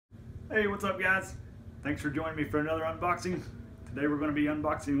Hey, what's up guys? Thanks for joining me for another unboxing. Today we're going to be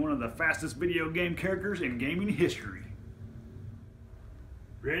unboxing one of the fastest video game characters in gaming history.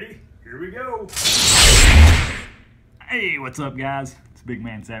 Ready? Here we go! Hey, what's up guys? It's Big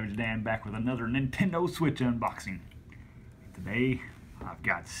Man Savage Dan back with another Nintendo Switch unboxing. Today I've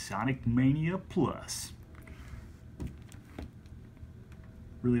got Sonic Mania Plus.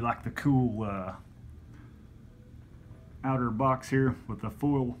 Really like the cool outer box here with the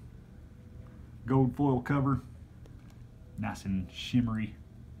foil, gold foil cover, nice and shimmery.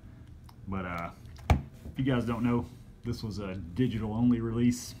 But if you guys don't know, this was a digital only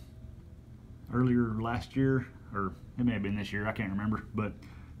release earlier last year, or it may have been this year, I can't remember. But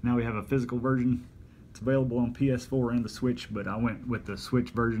now we have a physical version. It's available on PS4 and the Switch, but I went with the Switch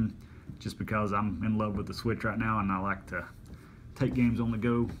version just because I'm in love with the Switch right now and I like to take games on the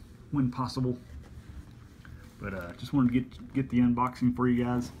go when possible. But just wanted to get the unboxing for you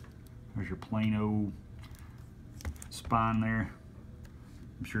guys. There's your plain old spine there.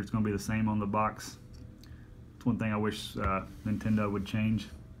 I'm sure it's going to be the same on the box. It's one thing I wish Nintendo would change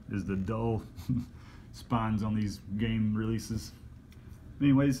is the dull spines on these game releases.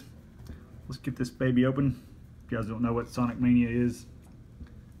 Anyways, let's get this baby open. If you guys don't know what Sonic Mania is,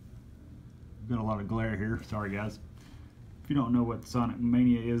 got a lot of glare here, sorry guys. If you don't know what Sonic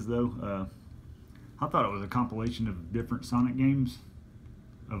Mania is though, I thought it was a compilation of different Sonic games,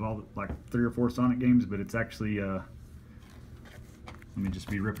 of all like 3 or 4 Sonic games, but it's actually let me just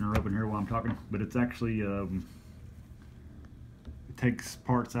be ripping her open here while I'm talking, but it's actually it takes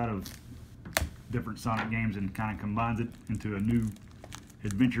parts out of different Sonic games and kind of combines it into a new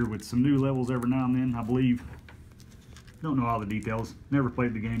adventure with some new levels every now and then, I believe. Don't know all the details, never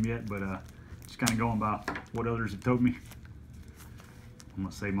played the game yet, but just kind of going by what others have told me. I'm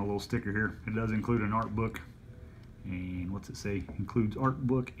gonna save my little sticker here. It does include an art book, and what's it say? Includes art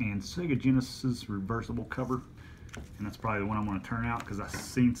book and Sega Genesis reversible cover, and that's probably the one I'm gonna turn out because I've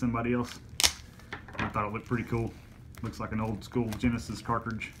seen somebody else and I thought it looked pretty cool. Looks like an old school Genesis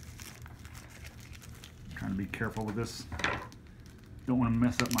cartridge. I'm trying to be careful with this. Don't want to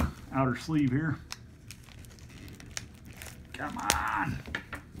mess up my outer sleeve here. Come on!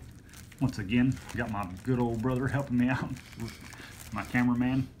 Once again, got my good old brother helping me out. My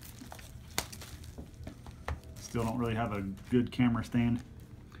cameraman. Still don't really have a good camera stand.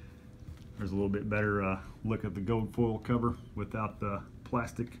 There's a little bit better look at the gold foil cover without the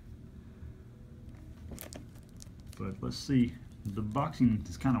plastic. But let's see. The boxing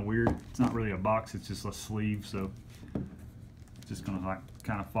is kind of weird. It's not really a box, it's just a sleeve, so it's just gonna like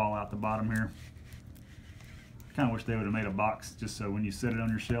kind of fall out the bottom here. I kind of wish they would have made a box just so when you set it on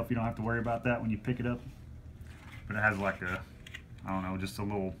your shelf you don't have to worry about that when you pick it up. But it has like a, I don't know, just a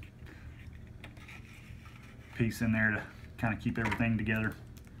little piece in there to kind of keep everything together.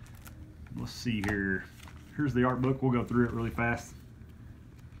 Let's see here. Here's the art book. We'll go through it really fast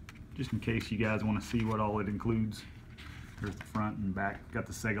just in case you guys want to see what all it includes. There's the front and back. Got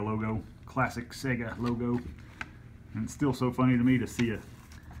the Sega logo, classic Sega logo. And it's still so funny to me to see a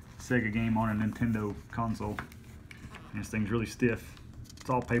Sega game on a Nintendo console. And this thing's really stiff. It's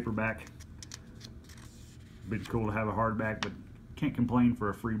all paperback. It'd be cool to have a hardback, but can't complain for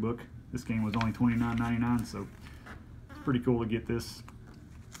a free book. This game was only $29.99, so it's pretty cool to get this.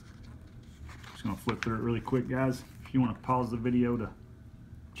 Just gonna flip through it really quick, guys. If you want to pause the video to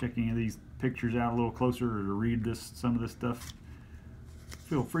check any of these pictures out a little closer or to read some of this stuff,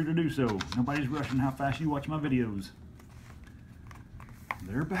 feel free to do so. Nobody's rushing how fast you watch my videos.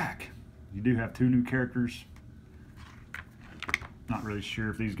 They're back. You do have 2 new characters. Not really sure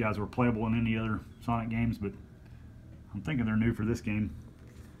if these guys were playable in any other Sonic games, but I'm thinking they're new for this game.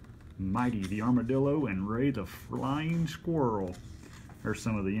 Mighty the Armadillo and Ray the Flying Squirrel. There's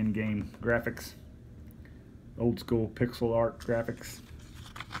some of the in-game graphics. Old school pixel art graphics.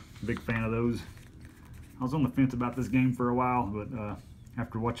 Big fan of those. I was on the fence about this game for a while, but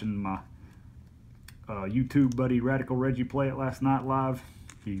after watching my YouTube buddy Radical Reggie play it last night live,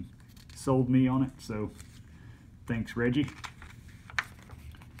 he sold me on it, so thanks Reggie.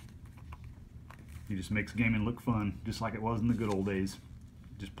 He just makes gaming look fun, just like it was in the good old days.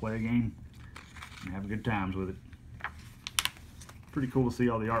 Just play a game and have good times with it. Pretty cool to see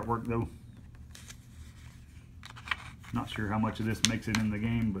all the artwork though. Not sure how much of this makes it in the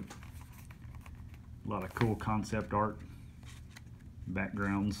game, but a lot of cool concept art,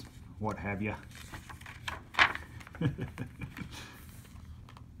 backgrounds, what have you. But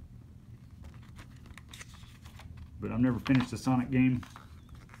I've never finished a Sonic game.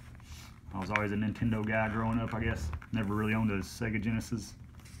 I was always a Nintendo guy growing up, I guess. Never really owned a Sega Genesis.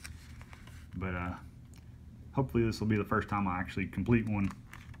 But hopefully this will be the first time I actually complete one.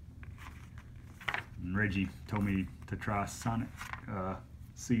 And Reggie told me to try Sonic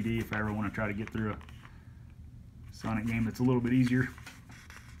CD if I ever want to try to get through a Sonic game that's a little bit easier.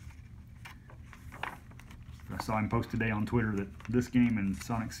 I saw him post today on Twitter that this game and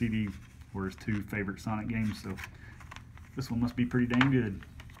Sonic CD were his two favorite Sonic games, so this one must be pretty dang good.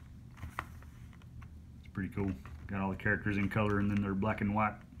 It's pretty cool. Got all the characters in color, and then they're black and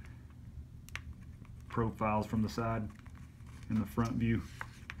white profiles from the side in the front view.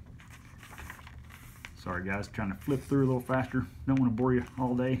 Sorry guys, trying to flip through a little faster. Don't want to bore you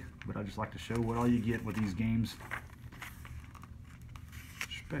all day, but I just like to show what all you get with these games.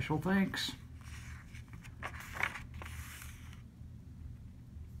 Special thanks.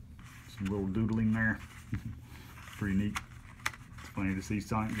 Some little doodling there. Pretty neat. It's funny to see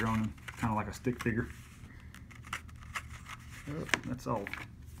Sonic drawn kind of like a stick figure. Oh, that's all.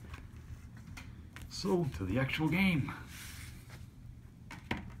 So, to the actual game.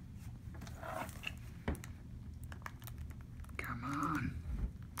 Come on.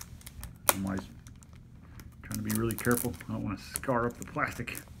 I'm always trying to be really careful. I don't want to scar up the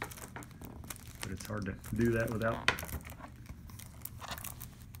plastic. But it's hard to do that without.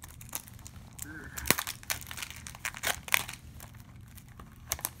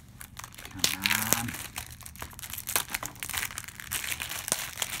 Come on.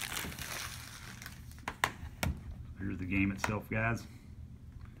 Here's the game itself, guys.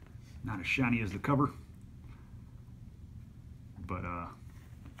 Not as shiny as the cover, but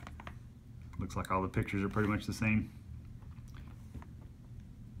looks like all the pictures are pretty much the same.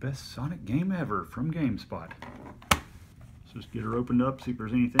 Best Sonic game ever from GameSpot. Let's just get her opened up, see if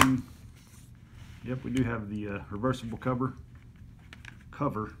there's anything. Yep, we do have the reversible cover,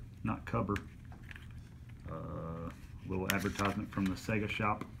 not cover. Little advertisement from the Sega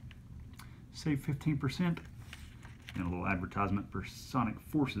shop. Save 15%. And a little advertisement for Sonic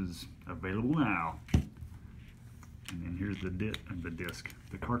Forces, available now. And then here's the disc,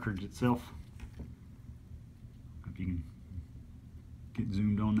 the cartridge itself. If you can get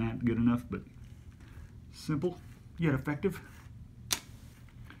zoomed on that good enough, but simple yet effective.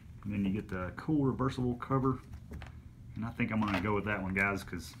 And then you get the cool reversible cover. And I think I'm gonna go with that one, guys,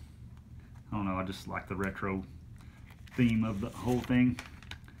 because I don't know, I just like the retro theme of the whole thing.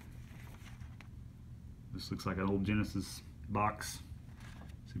 This looks like an old Genesis box.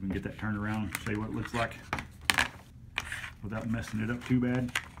 See if we can get that turned around, show you what it looks like without messing it up too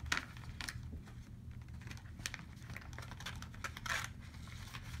bad.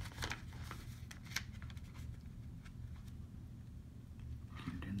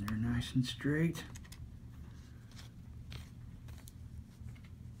 Get it in there nice and straight.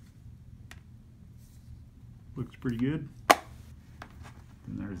 Looks pretty good.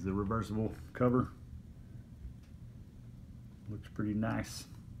 And there's the reversible cover. Looks pretty nice.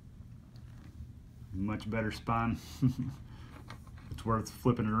 Much better spine. It's worth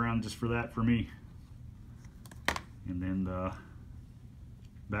flipping it around just for that for me. And then the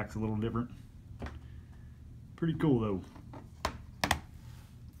back's a little different. Pretty cool though.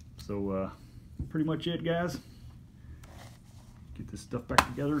 So pretty much it, guys. Get this stuff back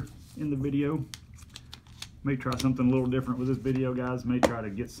together in the video. May try something a little different with this video, guys. May try to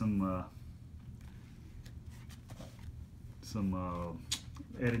get some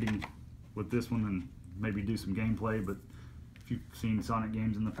editing with this one and maybe do some gameplay, but if you've seen Sonic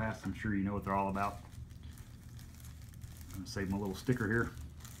games in the past, I'm sure you know what they're all about. I'm going to save my little sticker here.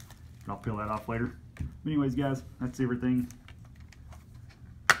 I'll peel that off later. But anyways, guys, that's everything.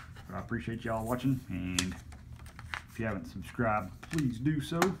 I appreciate y'all watching, and if you haven't subscribed, please do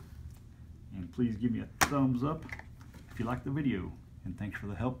so. And please give me a thumbs up if you like the video. And thanks for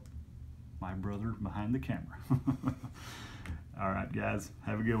the help, my brother behind the camera. Alright guys,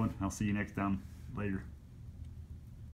 have a good one. I'll see you next time. Later.